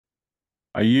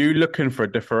Are you looking for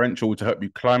a differential to help you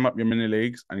climb up your mini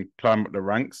leagues and climb up the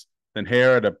ranks? Then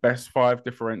here are the best five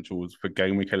differentials for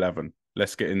Game Week 11.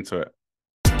 Let's get into it.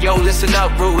 Yo, listen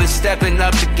up, Rue is stepping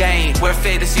up the game. Where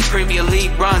fantasy Premier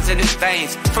League runs in his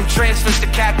veins. From transfers to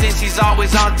captains, he's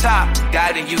always on top.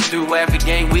 Guiding you through every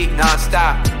game week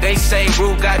non-stop. They say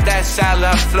Rue got that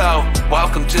Salah flow.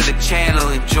 Welcome to the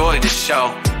channel, enjoy the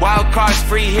show. Wild cards,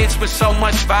 free hits with so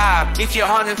much vibe. If you're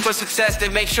hunting for success,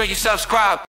 then make sure you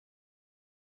subscribe.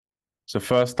 So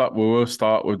first up, we will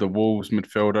start with the Wolves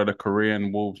midfielder, the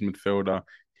Korean Wolves midfielder,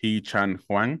 Hee Chan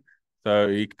Hwang. So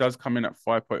he does come in at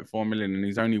 5.4 million and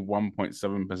he's only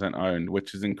 1.7% owned,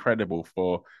 which is incredible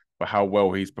for how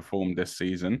well he's performed this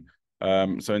season.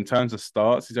 So in terms of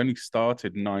starts, he's only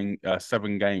started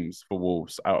 7 games for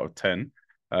Wolves out of 10.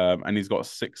 And he's got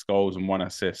 6 goals and 1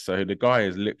 assist. So the guy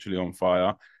is literally on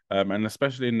fire. And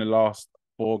especially in the last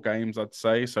 4 games, I'd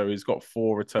say. So he's got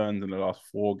 4 returns in the last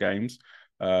 4 games.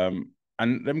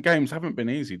 And them games haven't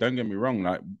been easy. Don't get me wrong.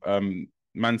 Like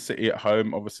Man City at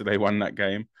home, obviously they won that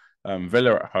game.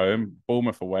 Villa at home,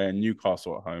 Bournemouth away, and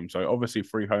Newcastle at home. So obviously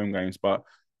 3 home games, but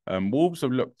Wolves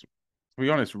have looked, to be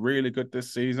honest, really good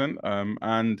this season.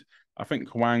 And I think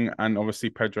Hwang and obviously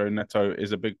Pedro Neto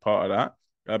is a big part of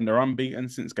that. They're unbeaten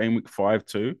since game week 5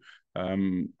 too.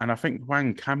 And I think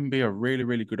Hwang can be a really,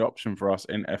 really good option for us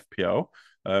in FPL.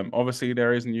 Obviously,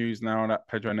 there is news now that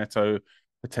Pedro Neto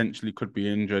potentially could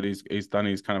be injured. He's done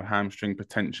his kind of hamstring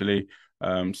potentially.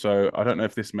 So I don't know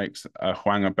if this makes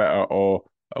Hwang a better or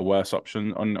a worse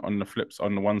option. On the flips,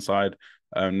 on the one side,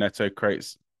 Neto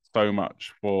creates so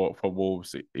much for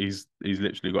Wolves. He's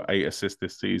literally got 8 assists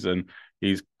this season.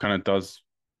 He's kind of does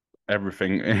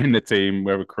everything in the team,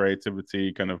 whether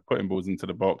creativity, kind of putting balls into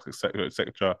the box, etc.,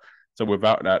 etc. So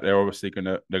without that,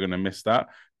 they're gonna miss that.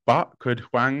 But could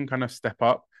Hwang kind of step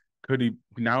up? Could he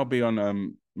now be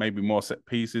on maybe more set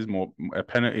pieces, more a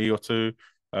penalty or two?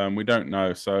 We don't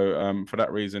know. So for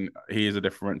that reason, he is a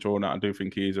differential, and I do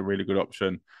think he is a really good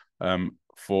option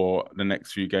for the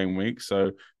next few game weeks.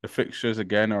 So the fixtures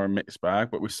again are a mixed bag,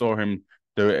 but we saw him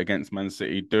do it against Man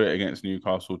City, do it against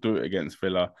Newcastle, do it against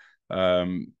Villa,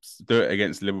 do it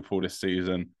against Liverpool this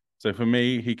season. So for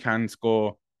me, he can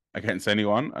score against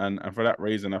anyone, and for that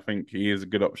reason, I think he is a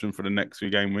good option for the next few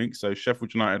game weeks. So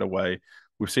Sheffield United away,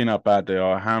 we've seen how bad they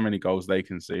are, how many goals they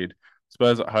concede.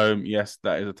 Spurs at home, yes,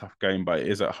 that is a tough game, but it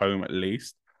is at home at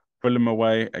least. Fulham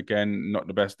away, again, not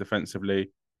the best defensively.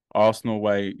 Arsenal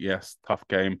away, yes, tough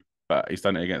game, but he's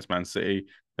done it against Man City.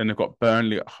 Then they've got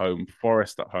Burnley at home,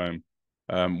 Forest at home,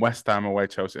 West Ham away,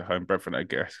 Chelsea at home, Brentford,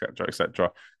 etc., etc.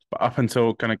 But up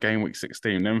until kind of game week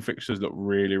 16, them fixtures look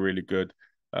really, really good.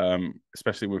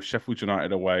 Especially with Sheffield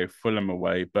United away, Fulham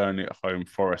away, Burnley at home,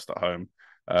 Forest at home.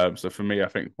 So for me, I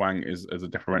think Hwang is a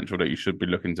differential that you should be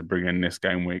looking to bring in this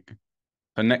game week.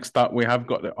 So next up, we have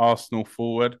got the Arsenal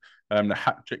forward, the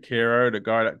hat-trick hero, the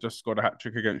guy that just scored a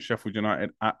hat-trick against Sheffield United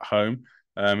at home.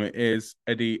 It is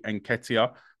Eddie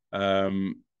Nketiah,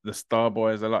 the star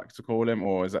boy, as I like to call him,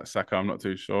 or is that Saka? I'm not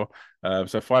too sure.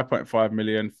 So 5.5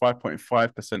 million,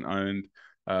 5.5%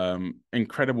 owned.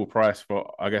 Incredible price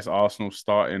for, I guess, Arsenal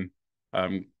starting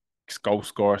um, goal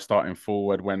scorer starting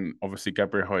forward when obviously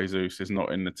Gabriel Jesus is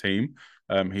not in the team.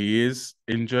 He is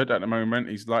injured at the moment.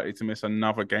 He's likely to miss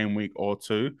another game week or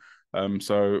two.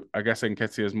 So I guess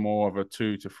Nketiah is more of a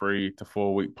 2 to 3 to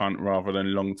 4 week punt rather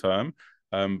than long term.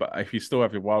 But if you still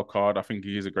have your wild card, I think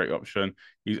he is a great option.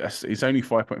 He's only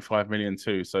 5.5 million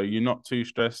too, so you're not too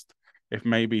stressed if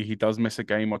maybe he does miss a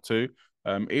game or two.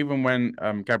 Even when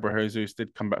Gabriel Jesus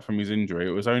did come back from his injury,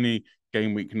 it was only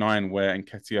game week 9 where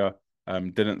Nketiah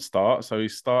didn't start. So he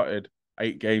started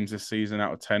 8 games this season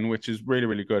out of 10, which is really,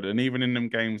 really good. And even in them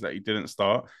games that he didn't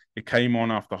start, he came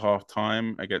on after half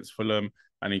time against Fulham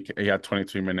and he had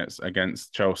 22 minutes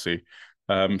against Chelsea.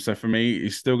 So for me,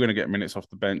 he's still going to get minutes off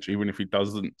the bench, even if he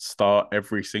doesn't start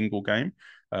every single game.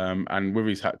 And with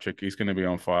his hat trick, he's going to be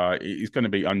on fire. He's going to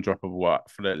be undroppable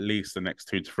for at least the next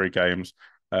 2 to 3 games.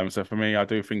 So for me, I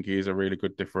do think he is a really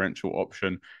good differential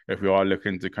option if we are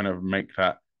looking to kind of make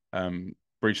that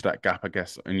bridge that gap, I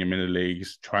guess, in your mini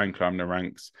leagues, try and climb the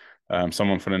ranks.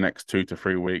 Someone for the next 2 to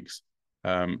 3 weeks.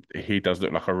 He does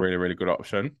look like a really, really good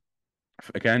option.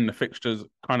 Again, the fixtures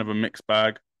kind of a mixed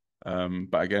bag.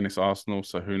 But again, it's Arsenal,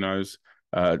 so who knows?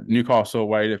 Newcastle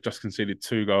away, they've just conceded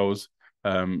 2 goals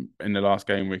in the last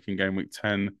game week in game week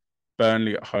 10.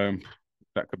 Burnley at home,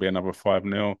 that could be another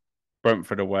 5-0.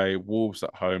 Brentford away, Wolves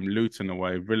at home, Luton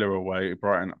away, Villa away,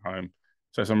 Brighton at home.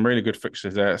 So some really good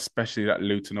fixtures there, especially that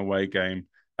Luton away game,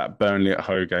 that Burnley at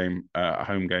home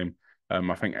game.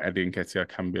 I think Eddie Nketiah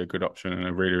can be a good option and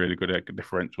a really, really good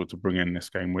differential to bring in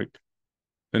this game week.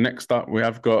 The next up, we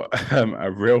have got a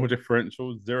real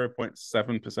differential,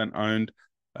 0.7% owned,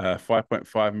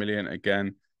 5.5 million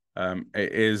again.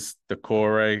 It is the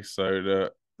Core, so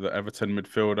the Everton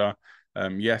midfielder.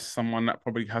 Yes, someone that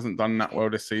probably hasn't done that well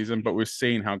this season, but we've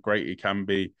seen how great he can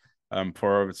be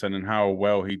for Everton and how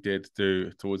well he did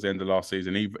do towards the end of last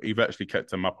season. He actually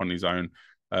kept him up on his own.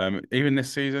 Even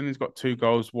this season, he's got 2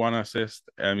 goals, 1 assist.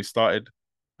 He started,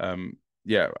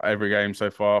 yeah, every game so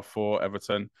far for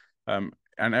Everton.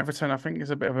 And Everton, I think, is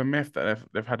a bit of a myth that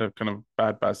they've had a kind of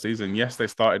bad season. Yes, they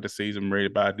started the season really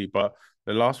badly, but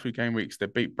the last few game weeks they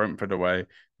beat Brentford away,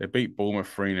 they beat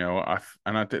Bournemouth 3-0.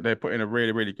 I think they put in a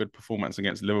really good performance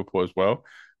against Liverpool as well.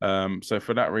 So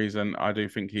for that reason, I do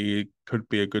think he could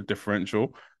be a good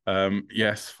differential.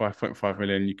 Yes, 5.5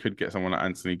 million. You could get someone like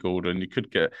Anthony Gordon. You could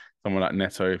get someone like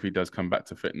Neto if he does come back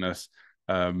to fitness.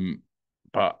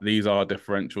 But these are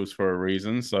differentials for a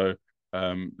reason. So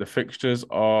the fixtures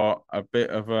are a bit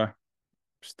of a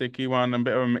sticky one, a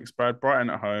bit of a mixed bag.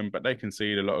 Brighton at home, but they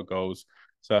concede a lot of goals,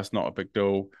 so that's not a big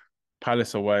deal.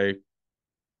 Palace away,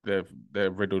 they're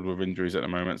riddled with injuries at the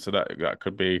moment, so that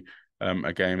could be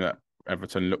a game that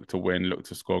Everton look to win, look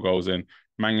to score goals in.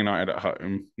 Man United at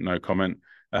home, no comment.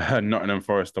 Nottingham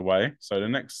Forest away. So the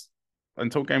next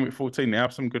until game week 14, they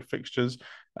have some good fixtures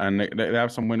and they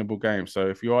have some winnable games. So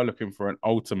if you are looking for an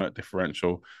ultimate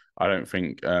differential, I don't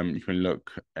think you can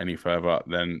look any further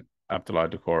than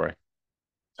Abdoulaye Doucouré.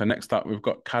 So next up, we've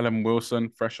got Callum Wilson,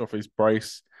 fresh off his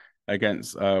brace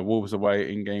against Wolves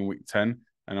away in game week 10.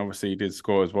 And obviously he did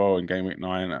score as well in game week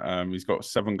 9. He's got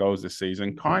 7 goals this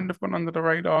season, kind of gone under the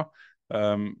radar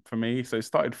for me. So he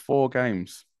started 4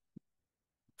 games.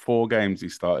 4 games he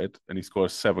started and he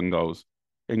scored 7 goals.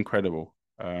 Incredible.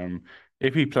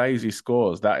 If he plays, he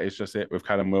scores. That is just it with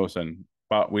Callum Wilson.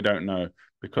 But we don't know.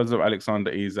 Because of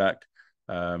Alexander Isak,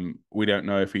 we don't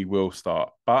know if he will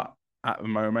start. But at the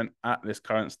moment, at this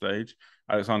current stage,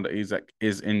 Alexander Isak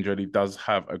is injured. He does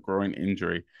have a groin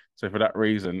injury. So for that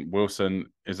reason, Wilson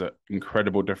is an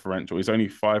incredible differential. He's only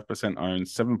 5% owned,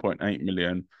 7.8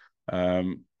 million.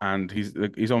 And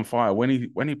he's on fire. When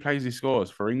he plays, he scores.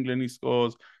 For England, he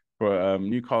scores. For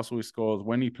Newcastle, he scores.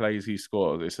 When he plays, he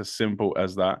scores. It's as simple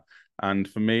as that. And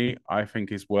for me, I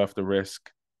think it's worth the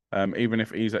risk. Even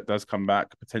if Isak does come back,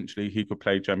 potentially he could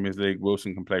play Champions League.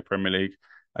 Wilson can play Premier League,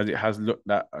 as it has looked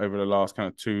at over the last kind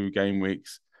of 2 game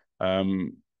weeks.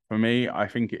 For me, I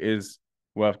think it is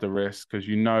worth the risk because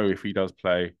you know if he does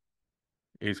play,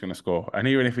 he's going to score. And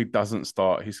even if he doesn't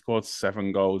start, he scored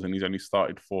 7 goals and he's only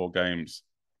started 4 games.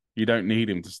 You don't need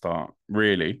him to start,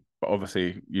 really. But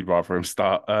obviously, you'd rather him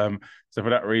start. So for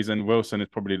that reason, Wilson is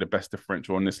probably the best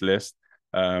differential on this list.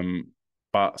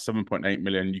 But 7.8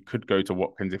 million, you could go to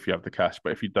Watkins if you have the cash.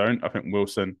 But if you don't, I think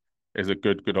Wilson is a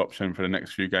good option for the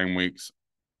next few game weeks.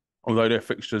 Although their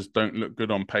fixtures don't look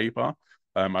good on paper,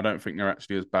 I don't think they're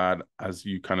actually as bad as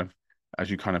you kind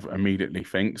of immediately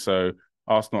think. So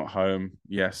Arsenal at home,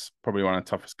 yes, probably one of the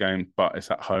toughest games, but it's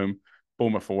at home.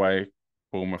 Bournemouth away,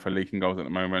 Bournemouth are leaking goals at the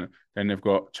moment. Then they've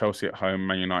got Chelsea at home,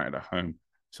 Man United at home.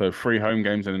 So 3 home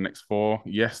games in the next 4.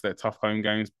 Yes, they're tough home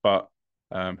games, but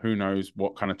who knows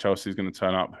what kind of Chelsea is going to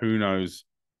turn up? Who knows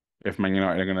if Man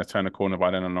United are going to turn a corner by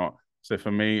then or not? So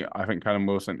for me, I think Callum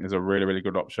Wilson is a really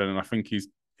good option, and I think he's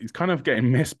kind of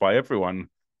getting missed by everyone.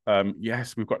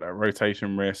 Yes, we've got that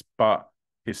rotation risk, but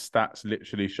his stats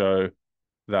literally show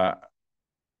that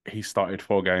he started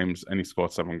 4 games and he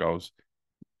scored 7 goals.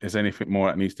 Is there anything more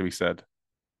that needs to be said?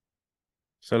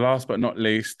 So last but not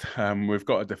least, we've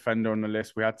got a defender on the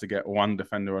list. We had to get one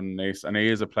defender on the list, and he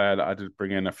is a player that I did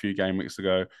bring in a few game weeks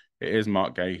ago. It is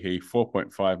Mark Gahey,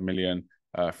 4.5 million,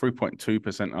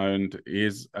 3.2% owned. He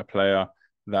is a player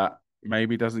that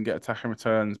maybe doesn't get attacking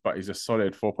returns, but he's a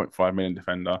solid 4.5 million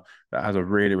defender that has a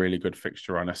really good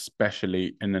fixture run,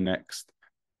 especially in the next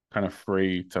kind of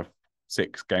 3 to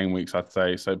 6 game weeks, I'd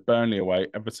say. So Burnley away,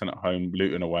 Everton at home,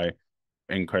 Luton away.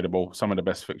 Incredible. Some of the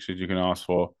best fixtures you can ask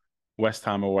for. West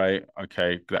Ham away,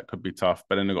 okay, that could be tough,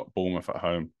 but then they've got Bournemouth at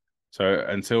home. So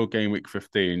until game week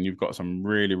 15, you've got some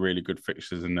really good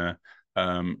fixtures in there.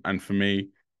 And for me,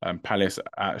 Palace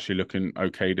are actually looking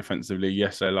okay defensively.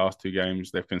 Yes, their last 2 games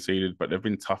they've conceded, but they've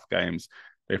been tough games.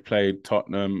 They've played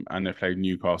Tottenham and they've played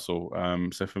Newcastle.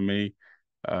 So for me,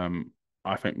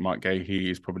 I think Mike Gahey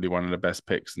is probably one of the best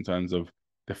picks in terms of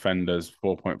defenders,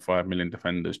 4.5 million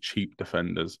defenders, cheap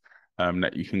defenders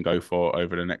that you can go for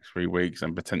over the next 3 weeks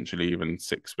and potentially even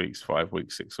 6 weeks, 5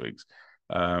 weeks, 6 weeks.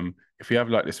 If you have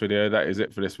liked this video, that is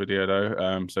it for this video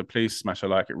though. So please smash a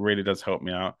like. It really does help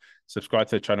me out. Subscribe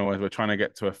to the channel as we're trying to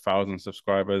get to 1,000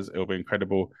 subscribers. It'll be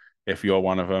incredible if you're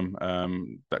one of them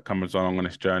that comes along on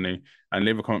this journey. And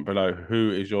leave a comment below. Who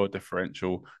is your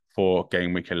differential for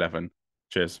game week 11.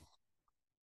 Cheers.